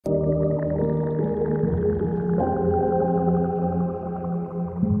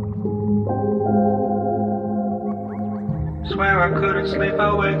Swear I couldn't sleep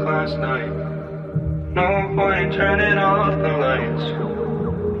awake last night. No point in turning off the lights.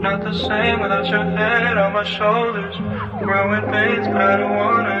 Not the same without your head on my shoulders. Growing pains, but I don't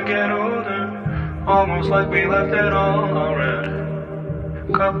wanna get older. Almost like we left it all already.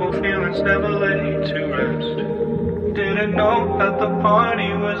 Couple feelings never laid to rest. Didn't know that the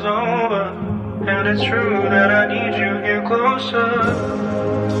party was over. And it's true that I need you here closer.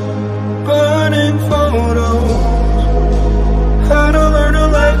 Burning photos, how to learn to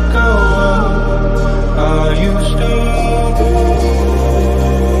let go of. Are you still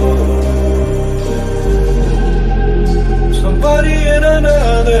somebody in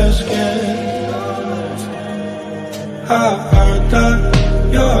another skin? I heard that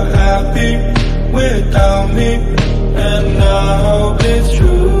you're happy without me, and I hope it's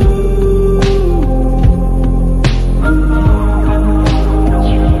true.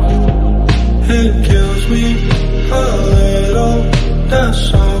 It kills me a little,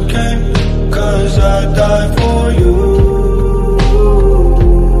 that's okay, 'cause I die for you.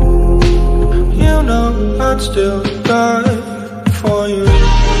 You know I'd still die for you.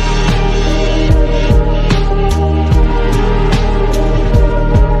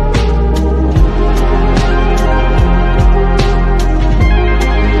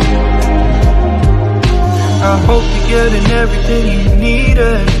 I hope you're getting everything you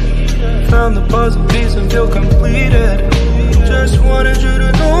needed. Found the puzzle piece and feel completed. Just wanted you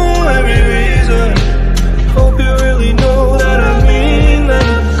to know every reason. Hope you really know that I mean that.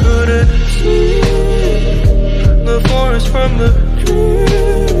 I couldn't see the forest from the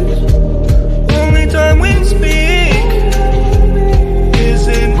trees. Only time we speak is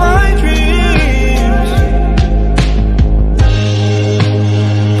in my dreams.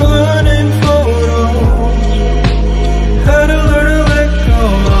 Burning photos, how to learn to let go.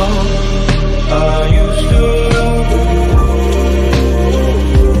 Are you still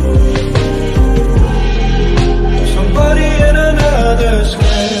somebody in another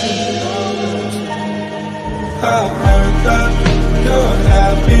skin? I heard that you're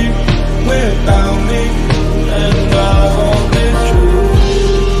happy without me, and I hope it's true.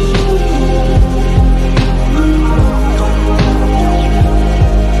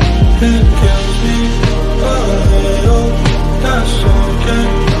 It kills me a little, that's okay,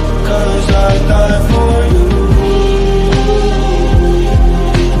 'cause I die for you.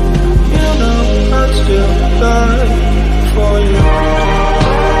 You know I'd still die for you.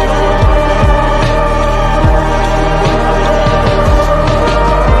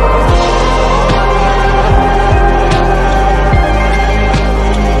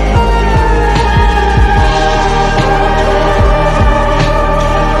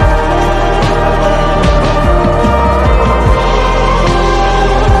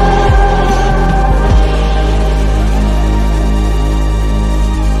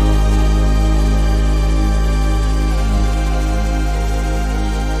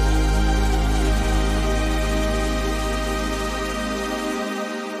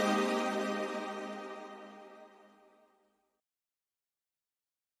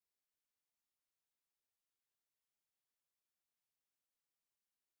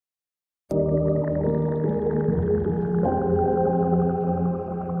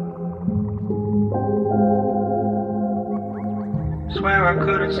 Swear I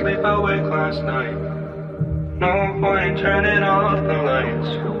couldn't sleep awake last night. No point in turning off the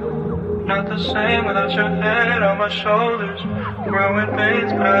lights. Not the same without your head on my shoulders. Growing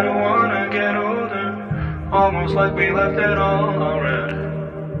pains, but I don't wanna get older. Almost like we left it all already.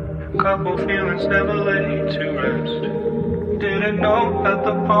 Couple feelings never laid to rest. Didn't know that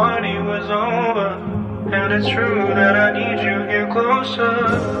the party was over. And it's true that I need you here closer.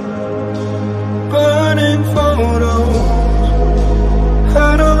 Burning photos,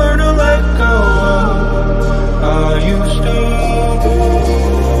 how to learn to let go of. Are you still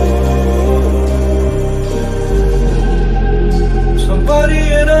somebody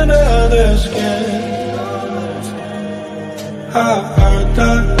in another skin? I heard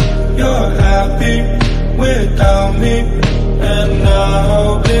that you're happy without me, and I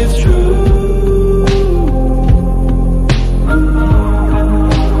hope it's true.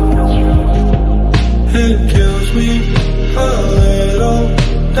 It kills me a little,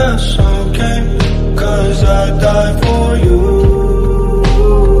 that's okay, 'cause I die for you.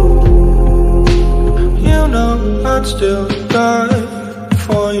 You know I'd still die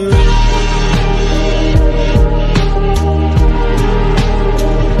for you.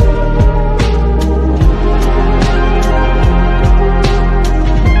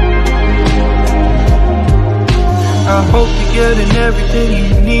 I hope you're getting everything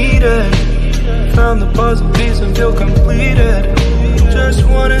you needed. Found the puzzle piece and feel completed. Just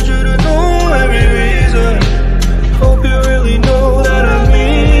wanted you to know every reason. Hope you really know that I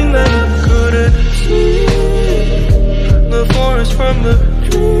mean that. I couldn't see the forest from the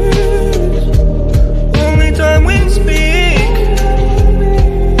trees. Only time we speak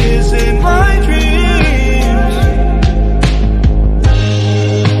is in my dreams.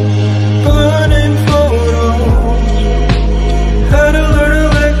 Burning photos, had to learn to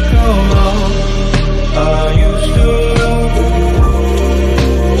let go. I used to.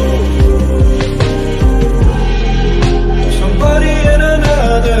 Somebody in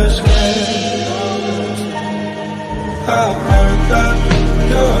another skin. I heard that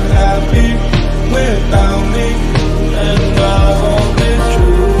you're happy without me, and I hope it's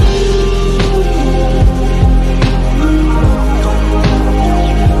true.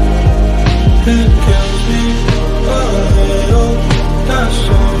 It kills me a little, that's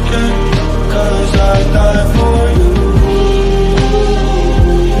okay, 'cause I die for you.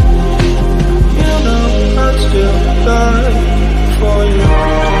 You know I'd still die for you.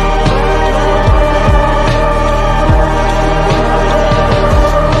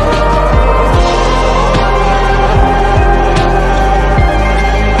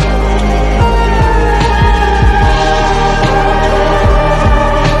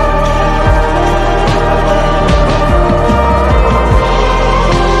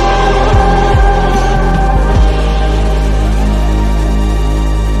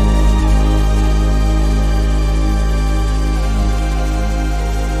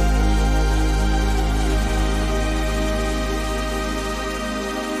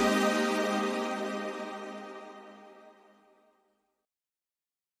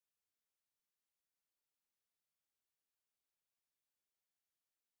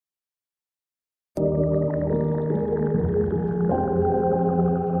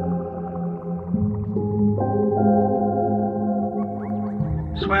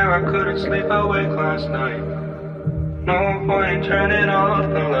 Swear I couldn't sleep awake last night. No point turning off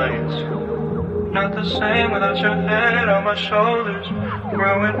the lights. Not the same without your head on my shoulders.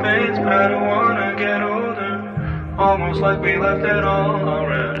 Growing pains, but I don't wanna get older. Almost like we left it all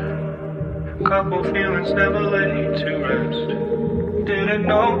already. Couple feelings never laid to rest. Didn't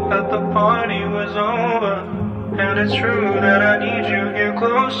know that the party was over. And it's true that I need you here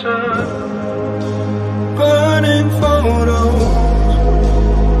closer. Burning photos,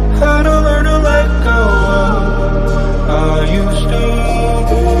 how to learn to let go. I used to.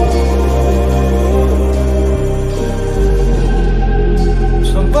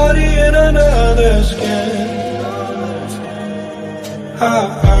 Somebody in another skin. I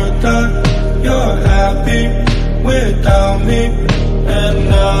heard that you're happy without me,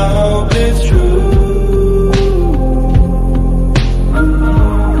 and I hope it's true.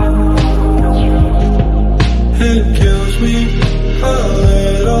 It kills me a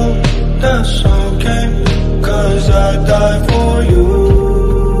little, that's okay, 'cause I die for you.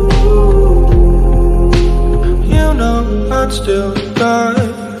 You know I'd still die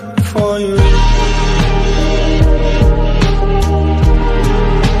for you.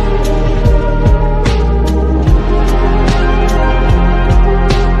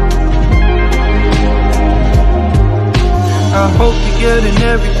 I hope you're getting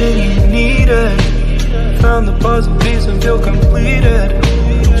everything you needed. Found the puzzle piece and feel completed.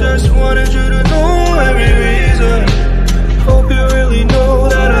 Just wanted you to know every reason. Hope you really know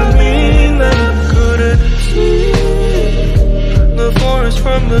that I mean that. I couldn't see the forest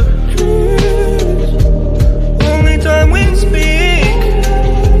from the trees. Only time we speak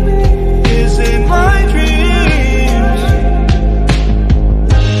is in my dreams.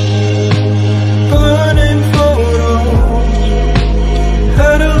 Burning photos,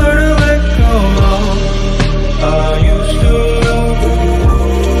 had to learn to let go. I used to.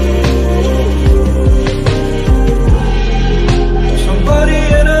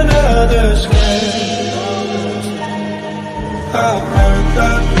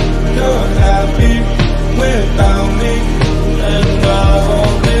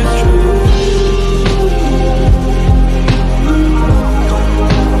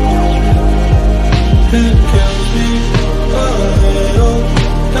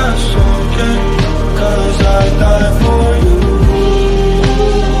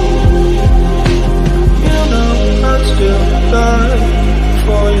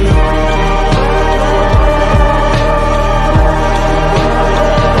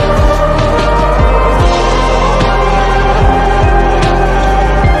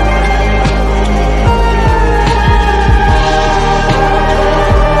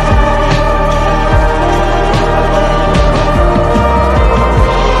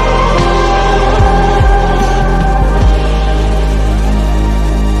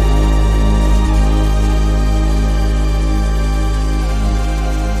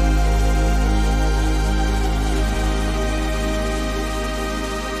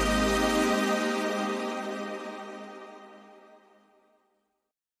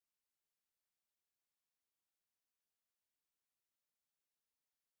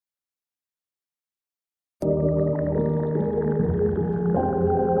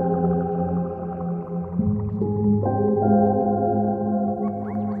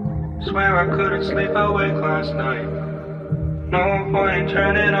 Swear I couldn't sleep awake last night. No point in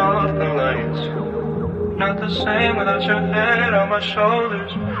turning off the lights. Not the same without your head on my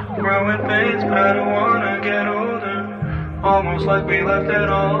shoulders. Growing pains, but I don't wanna get older. Almost like we left it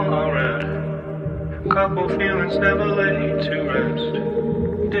all already. Couple feelings never laid to rest.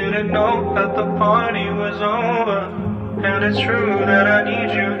 Didn't know that the party was over. And it's true that I need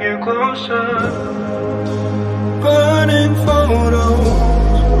you here closer. Burning photos,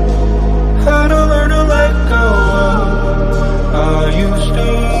 how to learn to let go of I used to.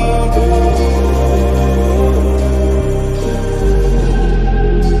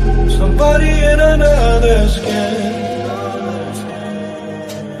 Somebody in another skin.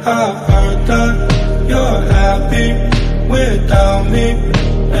 I heard that you're happy without me,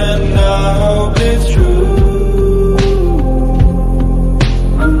 and now it's true.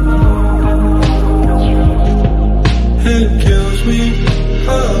 It kills me a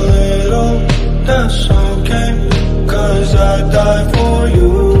little, that's okay, 'cause I die for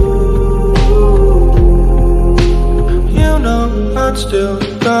you. You know I'd still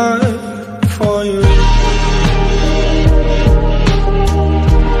die for you.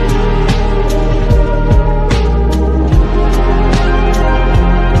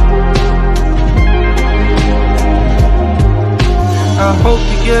 I hope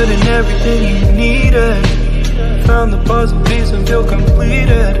you're getting everything you needed. Found the puzzle piece and feel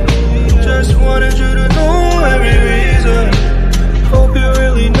completed. Just wanted you to know every reason. Hope you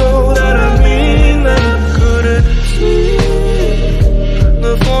really know that I mean that you couldn't see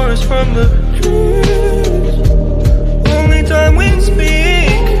the forest from the trees. Only time we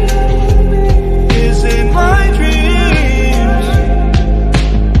speak is in my dreams.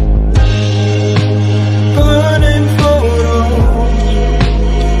 Burning photos,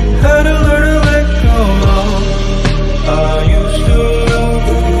 how to learn to let go of I used to.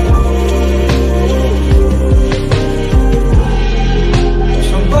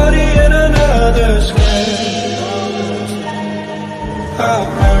 Somebody in another skin. I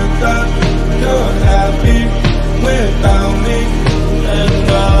heard that you're happy without me, and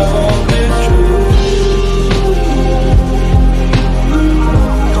I hope it's true.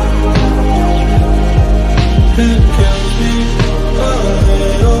 It kills me a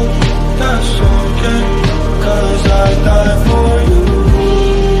little, that's okay, 'cause I die for you.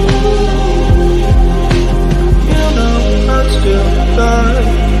 You know I'd still die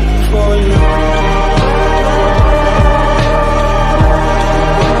for you.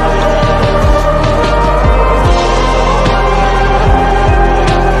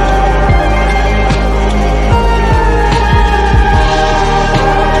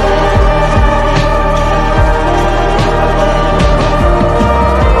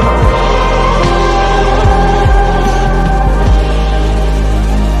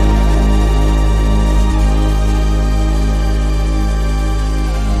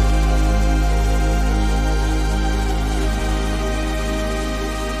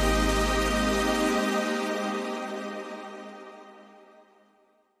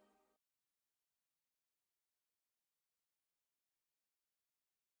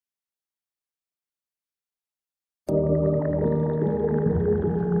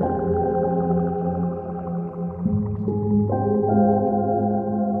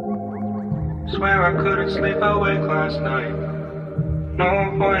 Swear I couldn't sleep awake last night. No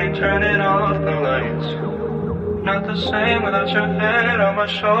point in turning off the lights. Not the same without your head on my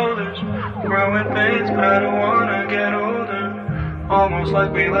shoulders. Growing pains, but I don't wanna get older. Almost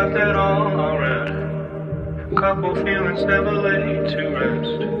like we left it all already. Couple feelings never laid to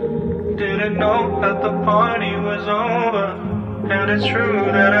rest. Didn't know that the party was over. And it's true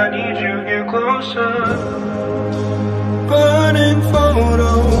that I need you here closer. Burning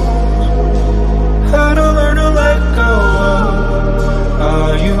photos, how to learn to let go of I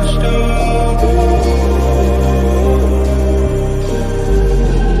used to.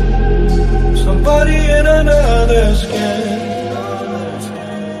 Somebody in another skin.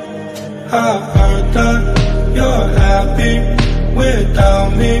 I heard that you're happy without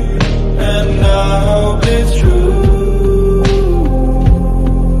me, and now it's true.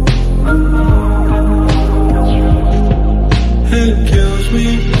 It kills me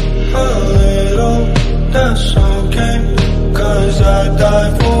a little, that's okay, 'cause I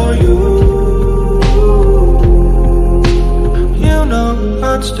die for you. You know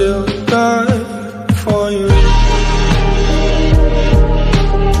I'd still die for you.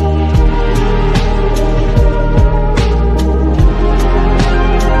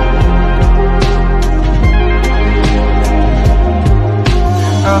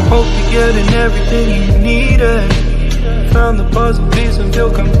 I hope you're getting everything you needed. Found the puzzle piece and and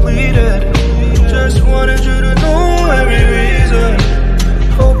feel completed. Just wanted you to know every reason.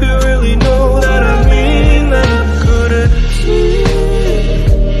 Hope you really know that I mean that. You couldn't see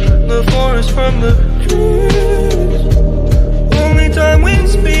the forest from the trees. Only time we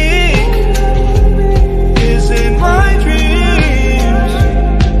speak is in my dreams.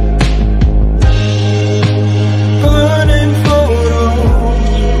 Burning photos,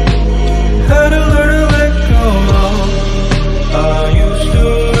 had to learn to let go. I used to.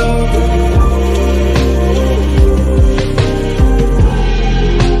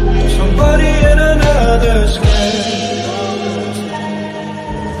 Somebody in another skin.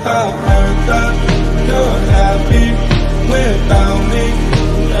 I heard that you're happy without me,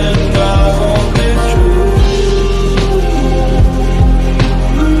 and I hope it's true.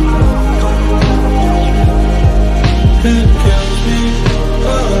 It kills me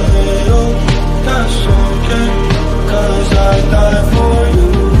a little, that's okay, 'cause I die for you.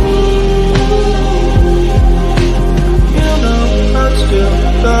 You know I'd still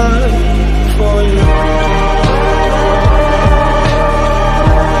die for you.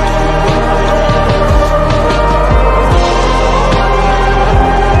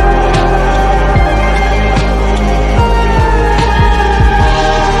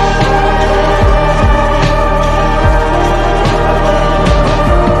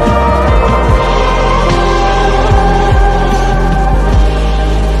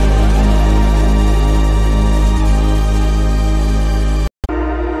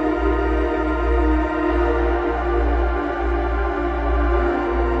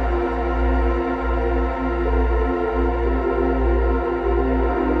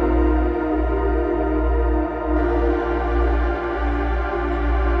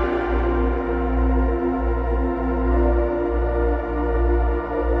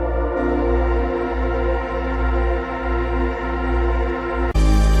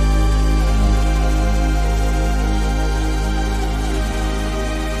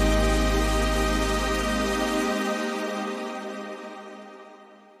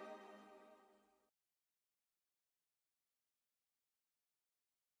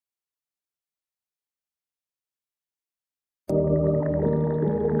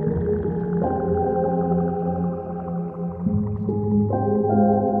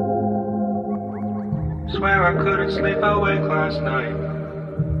 Swear I couldn't sleep awake last night.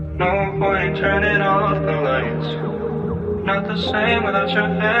 No point turning off the lights. Not the same without your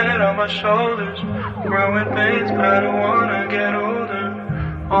head on my shoulders. Growing pains, but I don't wanna get older.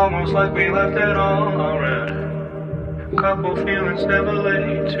 Almost like we left it all already. Couple feelings never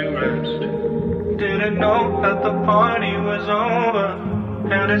laid to rest. Didn't know that the party was over.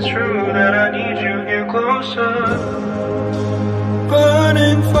 And it's true that I need you here closer.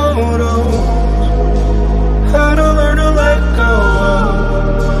 Burning photos, had to learn to let go.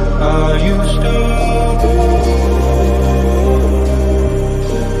 I used to.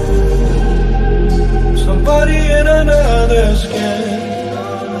 Somebody in another skin.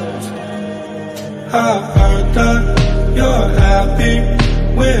 I heard that you're happy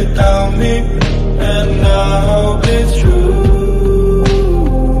without me, and I hope it's true.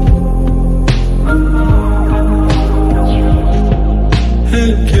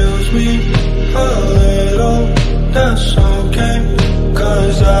 It kills me a little, that's okay,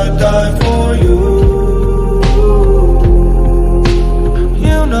 'cause I die for you.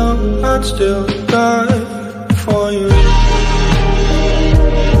 You know I'd still die for you.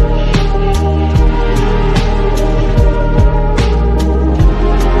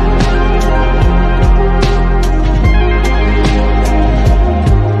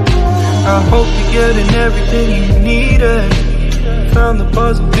 I hope you're getting everything you needed. Found the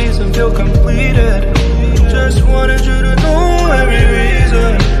puzzle piece and feel completed. Just wanted you to know every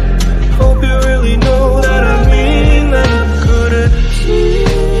reason. Hope you really know that I mean that. You couldn't see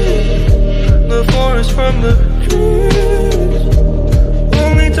the forest from the trees.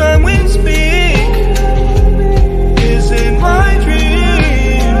 Only time we speak is in my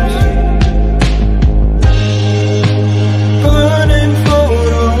dreams. Burning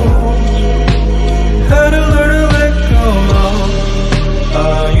photos, had to learn to let go.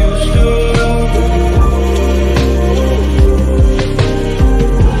 I used to.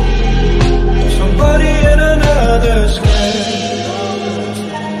 Somebody in another skin.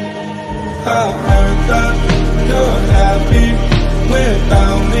 I heard that you're happy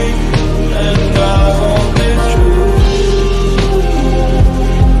without me, and I hope it's true.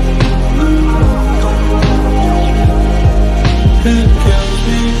 It kills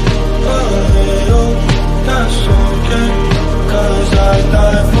me a little, that's okay, 'cause I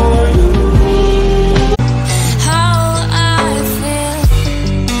die for you. How I feel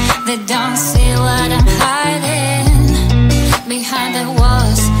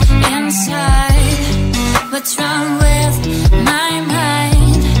inside. What's wrong with my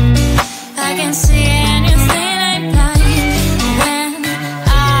mind? I can see anything I blind. When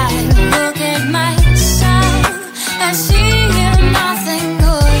I look at myself, I see nothing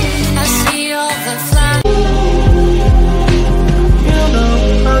good. I see all the flaws. You know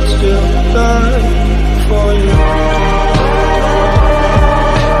I'd still die for you.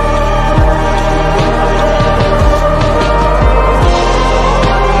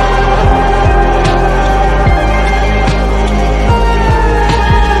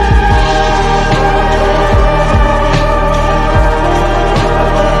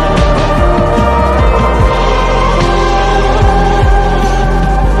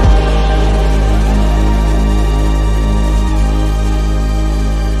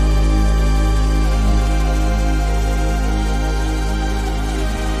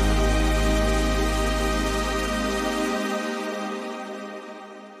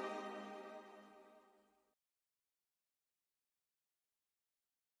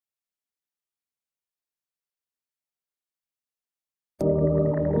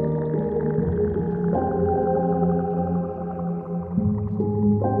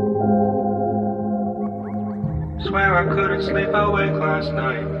 Swear I couldn't sleep awake last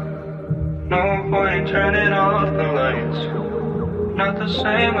night. No point in turning off the lights. Not the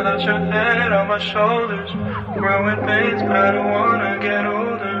same without your head on my shoulders. Growing pains, but I don't wanna get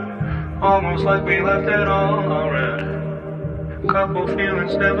older. Almost like we left it all already. Couple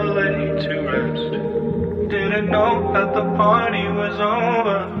feelings never laid to rest. Didn't know that the party was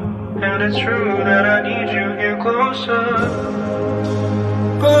over. And it's true that I need you here closer.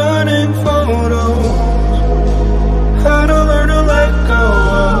 Burning photos, how to learn to let go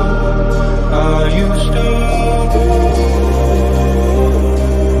of I used to.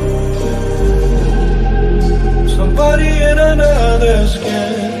 Somebody in another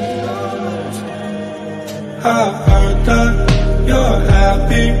skin. I heard that you're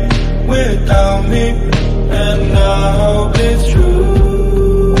happy without me, and now it's true.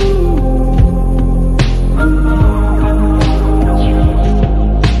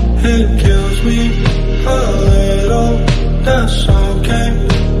 It kills me a little, that's okay,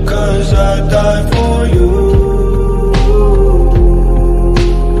 'cause I die for you.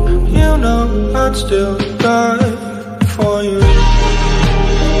 You know I'd still die for you.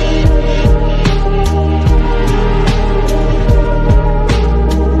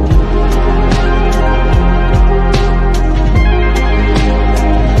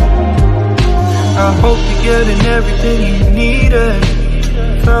 I hope you're getting everything you needed.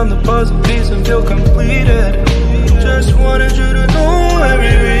 Found the puzzle piece and feel completed. Just wanted you to